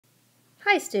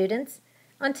Hi students!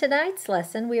 On tonight's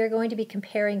lesson we are going to be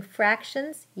comparing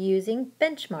fractions using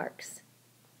benchmarks.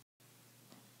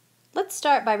 Let's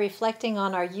start by reflecting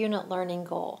on our unit learning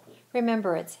goal.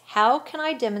 Remember, it's how can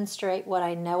I demonstrate what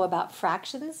I know about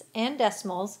fractions and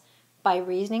decimals by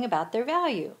reasoning about their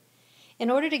value. In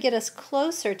order to get us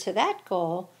closer to that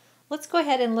goal, let's go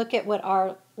ahead and look at what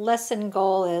our lesson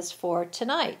goal is for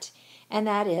tonight, and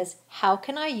that is how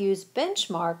can I use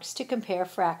benchmarks to compare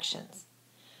fractions.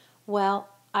 Well,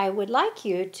 I would like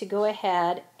you to go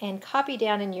ahead and copy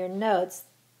down in your notes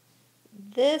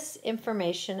this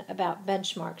information about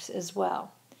benchmarks as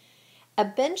well. A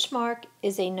benchmark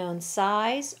is a known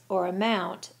size or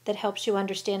amount that helps you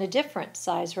understand a different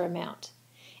size or amount.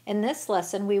 In this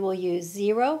lesson, we will use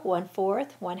 0, 1/4,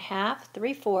 1/2,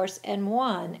 3/4, and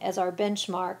 1 as our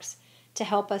benchmarks to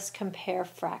help us compare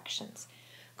fractions.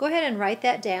 Go ahead and write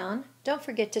that down. Don't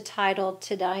forget to title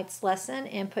tonight's lesson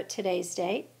and put today's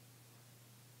date.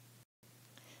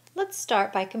 Let's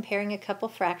start by comparing a couple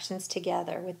fractions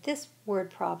together with this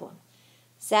word problem.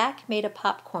 Zach made a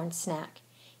popcorn snack.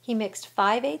 He mixed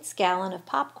 5/8 gallon of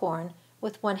popcorn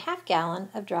with 1/2 gallon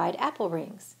of dried apple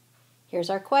rings. Here's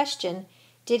our question.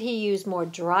 Did he use more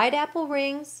dried apple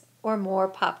rings or more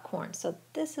popcorn? So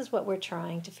this is what we're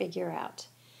trying to figure out.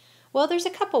 Well, there's a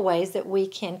couple ways that we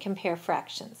can compare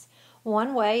fractions.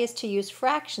 One way is to use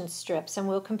fraction strips, and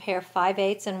we'll compare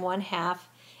 5/8 and 1/2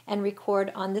 and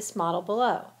record on this model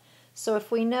below. So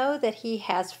if we know that he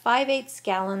has 5/8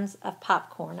 gallons of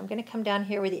popcorn, I'm going to come down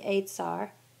here where the 8's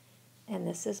are, and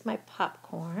this is my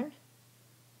popcorn.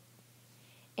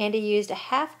 And he used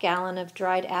 1/2 gallon of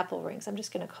dried apple rings. I'm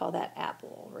just going to call that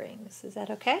apple rings. Is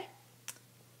that okay?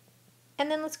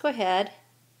 And then let's go ahead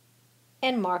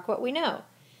and mark what we know.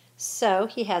 So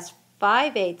he has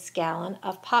 5/8 gallon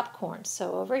of popcorn.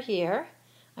 So over here,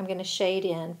 I'm going to shade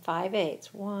in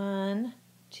 5/8. 1,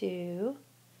 2,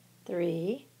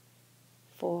 3,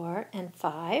 4, and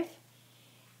 5.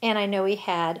 And I know he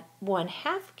had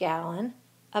 1/2 gallon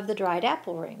of the dried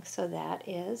apple ring, so that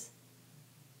is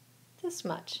this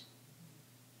much.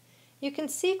 You can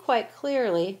see quite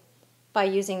clearly by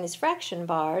using these fraction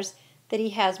bars that he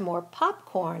has more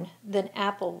popcorn than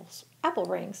apple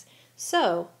rings.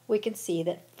 So we can see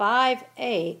that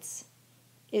 5/8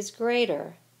 is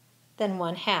greater than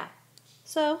 1/2.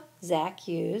 So Zach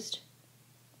used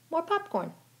more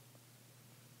popcorn.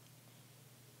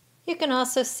 You can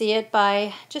also see it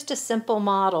by just a simple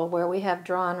model where we have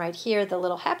drawn right here the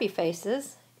little happy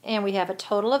faces, and we have a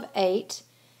total of 8,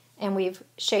 and we've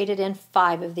shaded in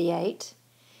 5 of the 8.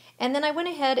 And then I went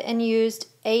ahead and used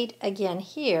 8 again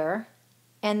here,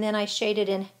 and then I shaded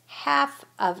in half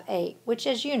of 8, which,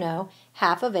 as you know,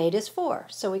 half of 8 is 4.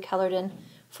 So we colored in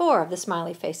 4 of the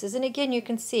smiley faces, and again you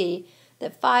can see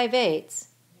that 5/8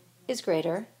 is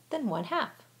greater than 1/2.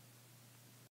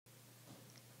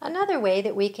 Another way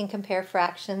that we can compare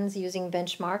fractions using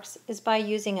benchmarks is by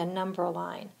using a number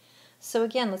line. So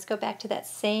again, let's go back to that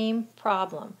same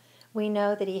problem. We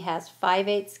know that he has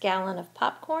 5/8 gallon of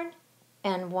popcorn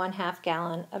and 1/2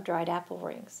 gallon of dried apple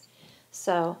rings.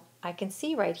 So I can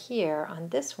see right here on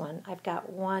this one, I've got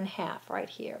 1/2 right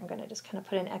here. I'm going to just kind of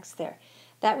put an X there.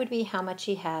 That would be how much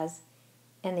he has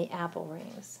in the apple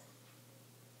rings.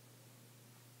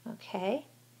 Okay.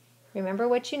 Remember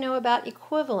what you know about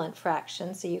equivalent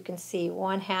fractions, so you can see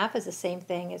 1/2 is the same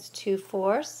thing as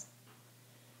 2/4,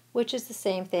 which is the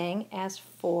same thing as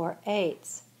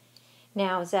 4/8.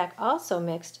 Now Zach also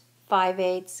mixed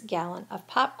 5/8 gallon of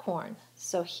popcorn,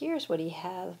 so here's what he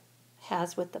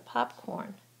has with the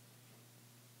popcorn.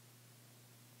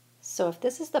 So if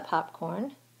this is the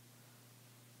popcorn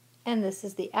and this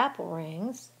is the apple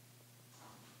rings,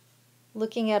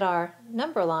 looking at our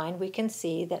number line, we can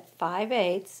see that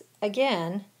 5/8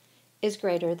 again is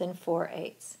greater than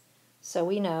 4/8. So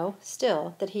we know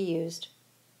still that he used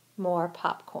more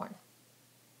popcorn.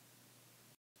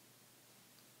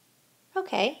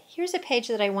 Okay, here's a page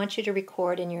that I want you to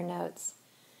record in your notes.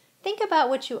 Think about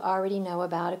what you already know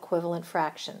about equivalent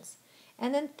fractions,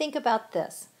 and then think about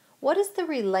this. What is the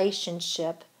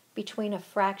relationship between a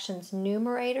fraction's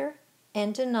numerator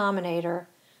and denominator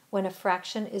when a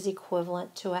fraction is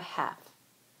equivalent to 1/2?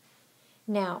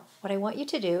 Now, what I want you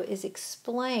to do is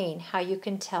explain how you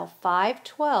can tell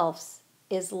 5/12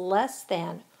 is less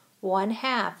than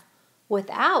 1/2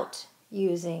 without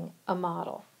using a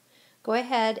model. Go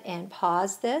ahead and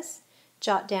pause this,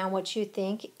 jot down what you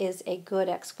think is a good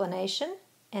explanation,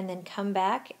 and then come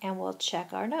back and we'll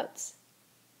check our notes.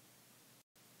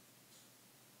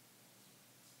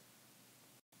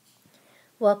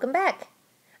 Welcome back.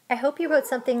 I hope you wrote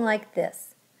something like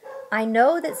this. I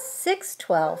know that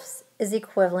 6/12 is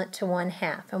equivalent to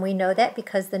 1/2. And we know that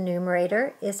because the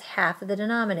numerator is half of the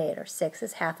denominator. 6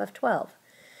 is half of 12.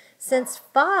 Since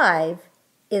 5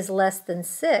 is less than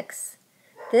 6,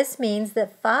 this means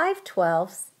that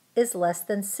 5/12 is less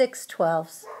than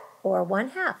 6/12, or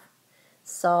 1/2.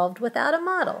 Solved without a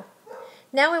model.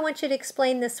 Now I want you to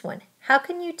explain this one. How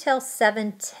can you tell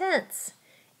 7/10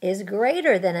 is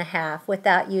greater than 1/2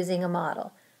 without using a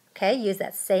model? Okay, use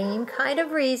that same kind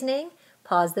of reasoning.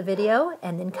 Pause the video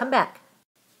and then come back.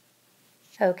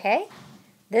 Okay,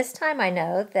 this time I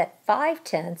know that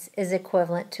 5/10 is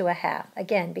equivalent to 1/2.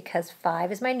 Again, because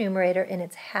 5 is my numerator and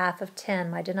it's half of 10,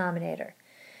 my denominator.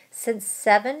 Since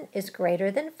 7 is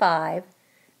greater than 5,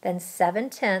 then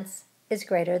 7/10 is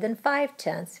greater than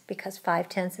 5/10 because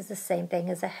 5/10 is the same thing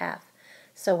as 1/2.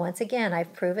 So once again,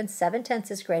 I've proven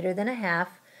 7/10 is greater than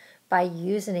 1/2 by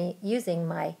using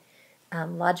my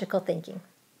logical thinking.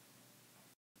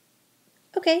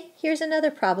 Okay, here's another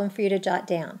problem for you to jot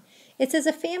down. It says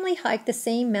a family hiked the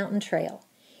same mountain trail.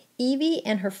 Evie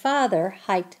and her father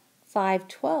hiked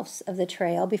 5/12 of the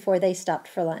trail before they stopped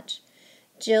for lunch.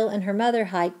 Jill and her mother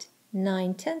hiked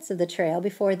 9/10 of the trail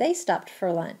before they stopped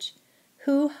for lunch.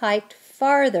 Who hiked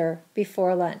farther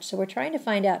before lunch? So we're trying to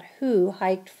find out who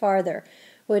hiked farther.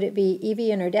 Would it be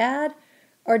Evie and her dad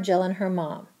or Jill and her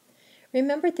mom?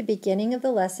 Remember at the beginning of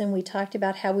the lesson we talked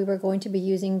about how we were going to be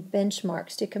using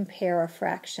benchmarks to compare our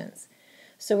fractions.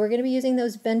 So we're going to be using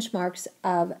those benchmarks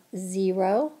of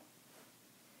 0,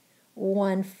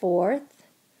 1/4,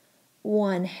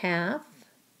 1/2,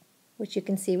 which you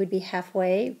can see would be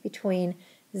halfway between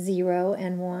 0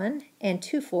 and 1, and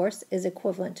 2/4 is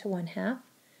equivalent to 1/2,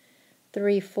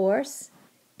 3/4,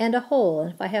 and a whole.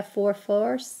 And if I have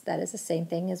 4/4, that is the same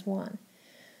thing as 1.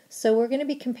 So we're going to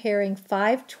be comparing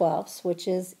 5/12, which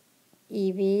is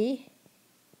Evie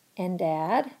and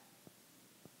Dad,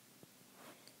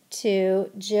 to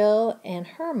Jill and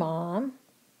her mom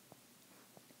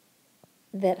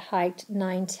that hiked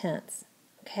 9/10.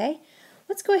 Okay,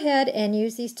 let's go ahead and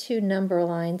use these two number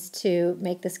lines to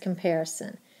make this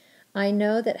comparison. I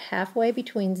know that halfway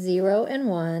between 0 and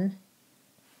 1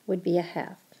 would be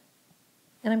 1/2.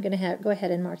 And I'm going to go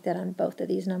ahead and mark that on both of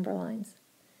these number lines.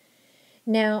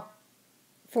 Now,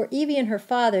 for Evie and her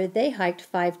father, they hiked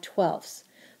 5/12.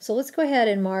 So let's go ahead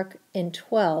and mark in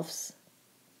 12ths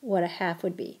what 1/2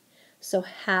 would be. So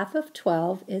half of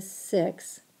 12 is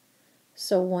 6.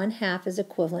 So 1/2 is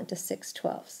equivalent to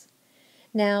 6/12.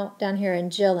 Now, down here in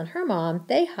Jill and her mom,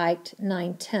 they hiked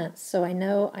 9/10. So I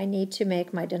know I need to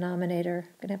make my denominator,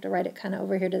 I'm going to have to write it kind of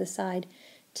over here to the side,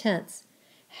 tenths.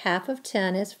 Half of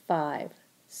 10 is 5.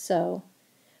 So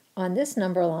on this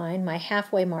number line, my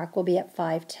halfway mark will be at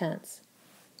 5/10.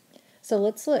 So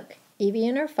let's look. Evie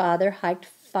and her father hiked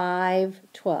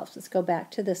 5/12. Let's go back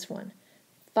to this one.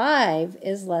 5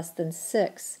 is less than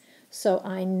 6. So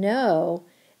I know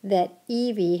that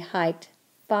Evie hiked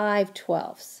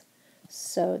 5/12.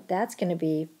 So that's going to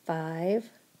be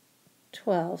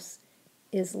 5/12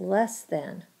 is less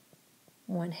than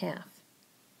 1/2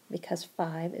 because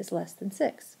 5 is less than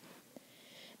 6.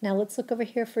 Now let's look over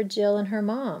here for Jill and her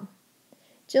mom.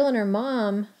 Jill and her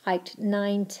mom hiked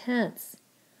 9/10.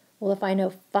 Well, if I know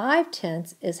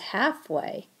 5/10 is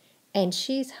halfway and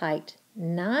she's hiked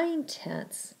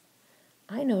 9/10,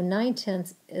 I know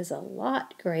 9/10 is a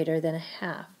lot greater than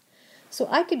 1/2. So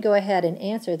I could go ahead and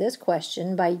answer this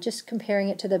question by just comparing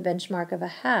it to the benchmark of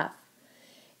 1/2.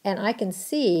 And I can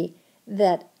see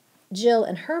that Jill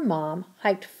and her mom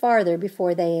hiked farther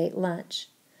before they ate lunch.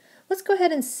 Let's go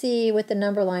ahead and see with the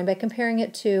number line by comparing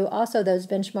it to also those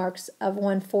benchmarks of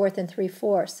 1/4 and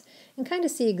 3/4 and kind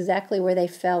of see exactly where they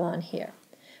fell on here.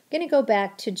 I'm going to go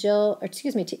back to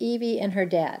to Evie and her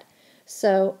dad.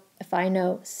 So if I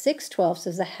know 6/12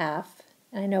 is 1/2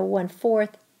 and I know 1/4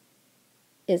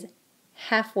 is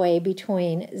halfway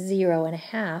between 0 and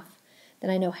 1/2, then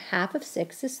I know half of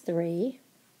 6 is 3.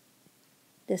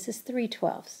 This is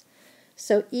 3/12.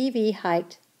 So Evie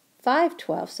hiked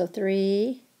 5/12, so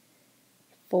 3,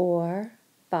 4,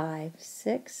 5,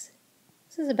 6.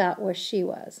 This is about where she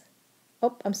was.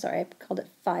 Oh, I'm sorry, I called it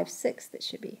 5/6. That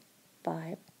should be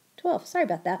 5/12. Sorry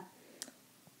about that.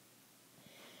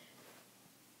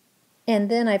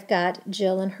 And then I've got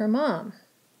Jill and her mom.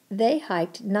 They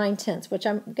hiked 9/10, which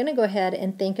I'm going to go ahead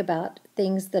and think about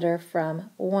things that are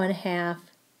from 1/2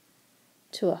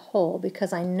 to a whole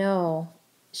because I know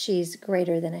she's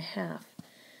greater than 1/2.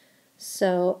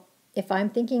 So if I'm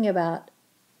thinking about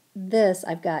this,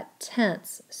 I've got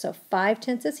tenths. So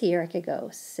 5/10 is here. I could go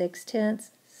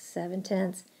 6/10,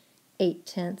 7/10,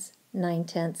 8/10,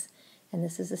 9/10, and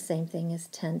this is the same thing as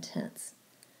 10/10.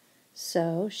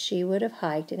 So she would have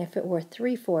hiked, and if it were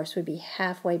 3/4 would be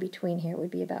halfway between here,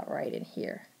 would be about right in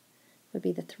here, would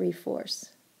be the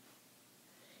 3/4.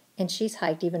 And she's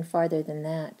hiked even farther than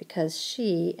that because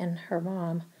she and her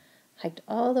mom hiked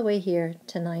all the way here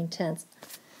to 9/10.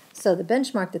 So the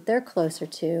benchmark that they're closer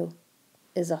to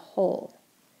is a whole.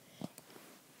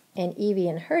 And Evie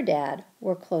and her dad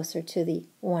were closer to the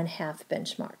 1/2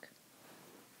 benchmark.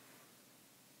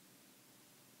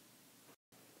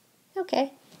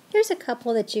 Okay, here's a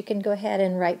couple that you can go ahead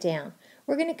and write down.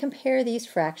 We're going to compare these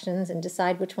fractions and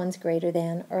decide which one's greater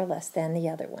than or less than the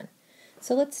other one.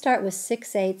 So let's start with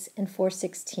 6/8 and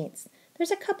 4/16. There's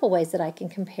a couple ways that I can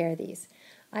compare these.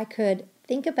 I could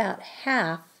think about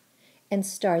half and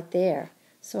start there.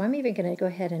 So I'm even going to go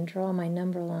ahead and draw my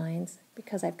number lines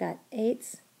because I've got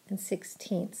 8ths and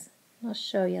 16ths. I'll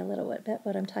show you a little bit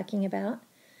what I'm talking about.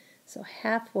 So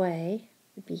halfway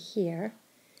would be here,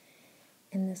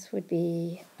 and this would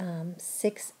be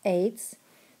 6/8.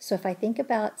 So if I think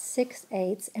about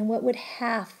 6/8, and what would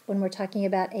half when we're talking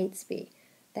about 8ths be?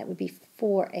 That would be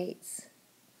 4/8.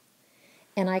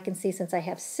 And I can see since I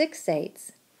have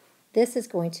 6/8, this is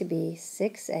going to be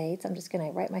 6/8. I'm just going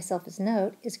to write myself as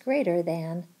note, is greater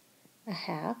than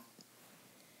 1/2.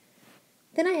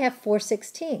 Then I have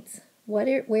 4/16.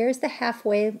 Where is the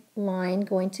halfway line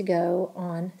going to go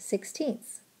on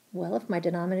 16ths? Well, if my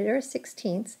denominator is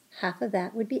 16ths, half of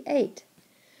that would be 8.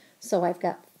 So I've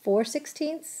got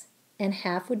 4/16 and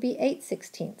half would be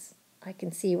 8/16. I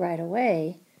can see right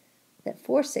away that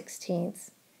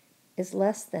 4/16 is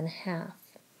less than half.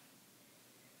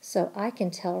 So I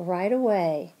can tell right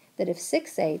away that if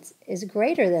 6/8 is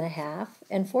greater than 1/2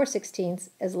 and 4/16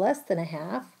 is less than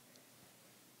 1/2,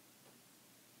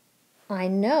 I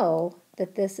know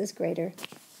that this is greater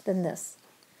than this.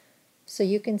 So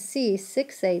you can see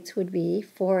 6/8 would be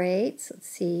 4/8. Let's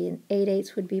see, and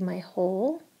 8/8 would be my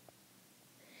whole.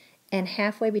 And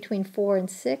halfway between 4 and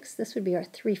 6, this would be our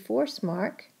 3/4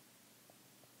 mark.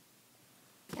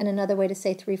 And another way to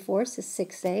say 3/4 is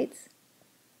 6/8.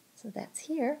 So that's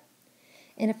here.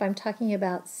 And if I'm talking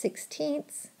about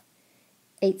 16ths,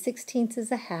 8/16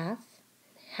 is 1/2.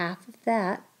 Half of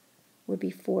that would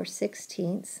be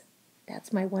 4/16.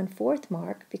 That's my 1/4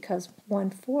 mark because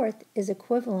 1/4 is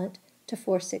equivalent to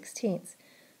 4/16.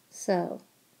 So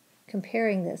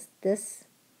comparing this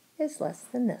is less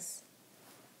than this.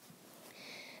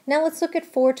 Now let's look at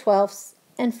 4/12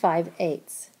 and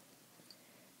 5/8.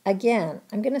 Again,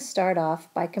 I'm going to start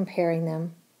off by comparing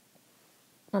them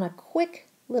on a quick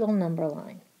little number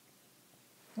line.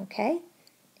 Okay?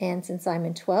 And since I'm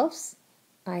in 12ths,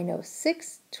 I know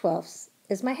 6/12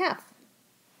 is my half.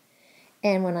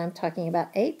 And when I'm talking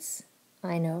about 8ths,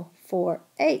 I know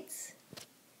 4/8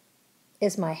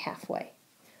 is my halfway.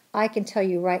 I can tell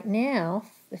you right now,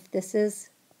 if this is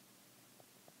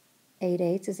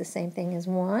 8/8 is the same thing as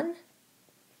 1,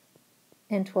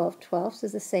 and 12/12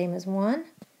 is the same as 1.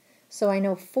 So I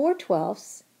know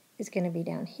 4/12 is going to be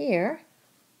down here,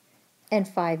 and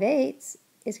 5/8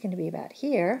 is going to be about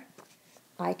here.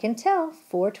 I can tell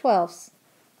 4/12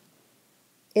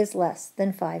 is less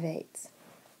than 5/8.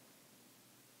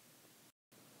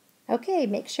 Okay,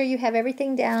 make sure you have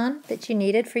everything down that you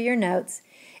needed for your notes,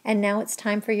 and now it's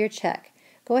time for your check.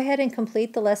 Go ahead and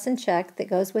complete the lesson check that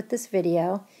goes with this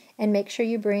video, and make sure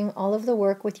you bring all of the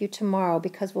work with you tomorrow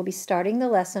because we'll be starting the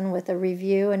lesson with a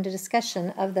review and a discussion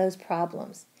of those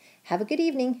problems. Have a good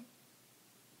evening.